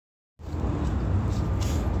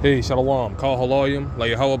Hey, Shalom, Kal Haloyim, La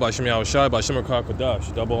Yahweh Bashim Yahushai, Bashim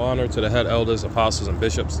Kadash. Double honor to the head elders, apostles, and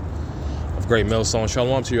bishops of Great Millstone.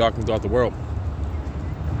 Shalom to you all throughout the world.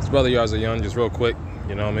 This brother Yarza Young, just real quick,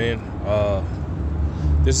 you know what I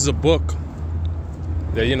mean? This is a book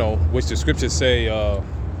that, which the scriptures say,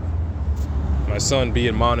 my son, be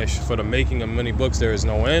admonished, for the making of many books there is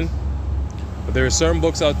no end. But there are certain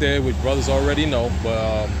books out there which brothers already know,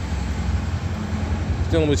 but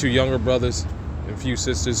dealing with you younger brothers and few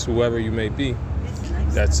sisters, whoever you may be,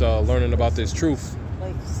 that's learning about this truth.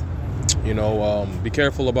 Be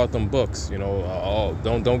careful about them books.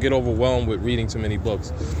 Don't get overwhelmed with reading too many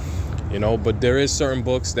books. But there is certain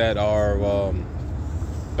books that are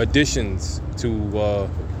additions to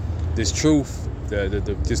this truth,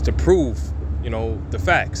 just to prove, the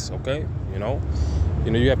facts. Okay,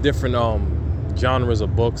 you have different genres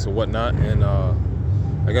of books and whatnot, and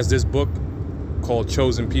I guess this book, called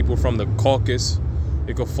Chosen People from the Caucasus,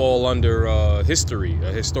 it could fall under history,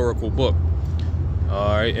 a historical book.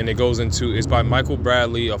 All right, and it's by Michael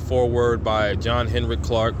Bradley, a foreword by John Henrik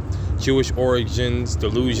Clark, Jewish Origins,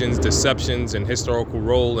 Delusions, Deceptions, and Historical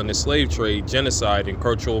Role in the Slave Trade, Genocide, and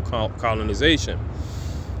Cultural Colonization,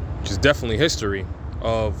 which is definitely history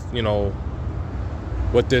of,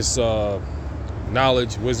 what this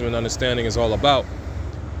knowledge, wisdom, and understanding is all about.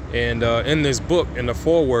 And in this book, in the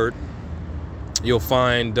foreword, you'll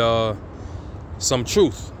find some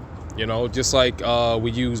truth, just like we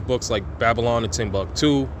use books like Babylon and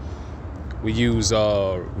Timbuktu. We use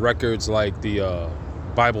records like the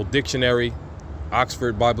Bible Dictionary,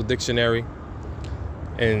 Oxford Bible Dictionary,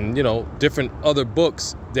 and, different other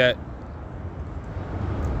books that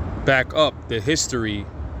back up the history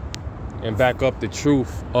and back up the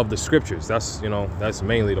truth of the scriptures. That's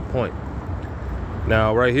mainly the point.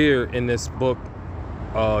 Now, right here in this book,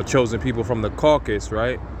 Chosen People from the Caucasus,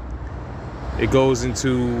 right? It goes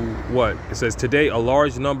into what? It says, today a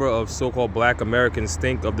large number of so-called black Americans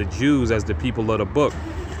think of the Jews as the people of the book,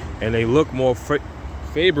 and they look more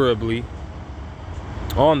favorably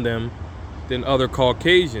on them than other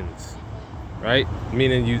Caucasians, right?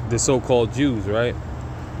 Meaning the so-called Jews, right?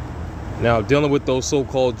 Now, dealing with those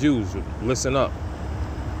so-called Jews, listen up,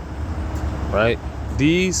 right?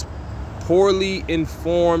 These poorly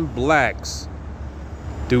informed blacks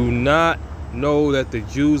do not know that the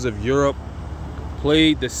Jews of Europe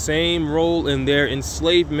played the same role in their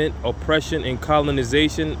enslavement, oppression, and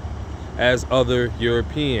colonization as other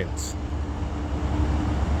Europeans.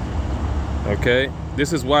 Okay?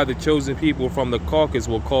 This is why the chosen people from the Caucasus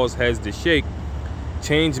will cause heads to shake,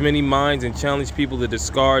 change many minds, and challenge people to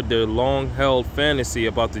discard their long-held fantasy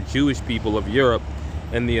about the Jewish people of Europe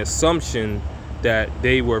and the assumption that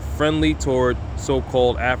they were friendly toward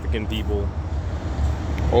so-called African people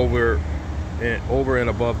over and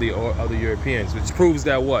above the other Europeans, which proves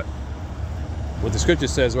that what the scripture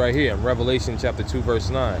says right here in Revelation chapter 2 verse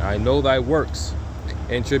 9, I know thy works,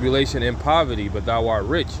 in tribulation and poverty, but thou art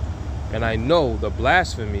rich, and I know the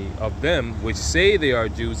blasphemy of them which say they are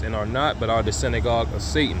Jews and are not, but are the synagogue of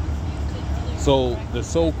Satan. So the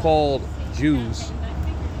so-called Jews,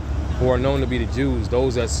 who are known to be the Jews,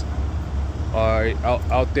 those that's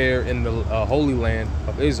out there in the Holy Land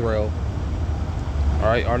of Israel, all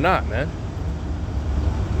right, are not, man.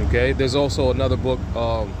 Okay, there's also another book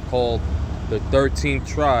called The 13th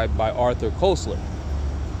Tribe by Arthur Koestler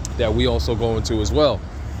that we also go into as well,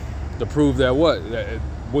 to prove that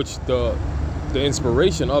which the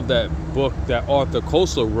inspiration of that book that Arthur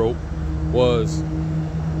Koestler wrote was,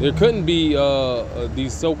 there couldn't be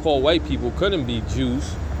these so-called white people couldn't be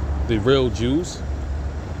Jews, the real Jews.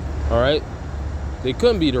 All right, they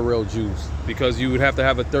couldn't be the real Jews, because you would have to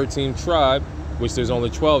have a 13th tribe, which there's only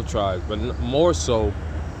 12 tribes, but more so,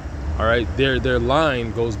 all right, their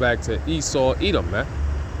line goes back to Esau, Edom, man.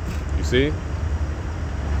 You see?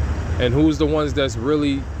 And who's the ones that's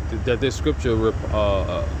really, that this scripture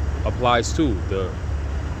applies to?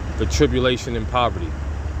 The tribulation and poverty,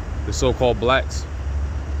 the so-called blacks,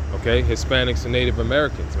 okay, Hispanics and Native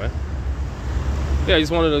Americans, man. Yeah, I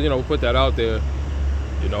just wanted to, put that out there,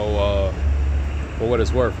 for what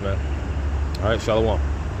it's worth, man. All right, Shalom.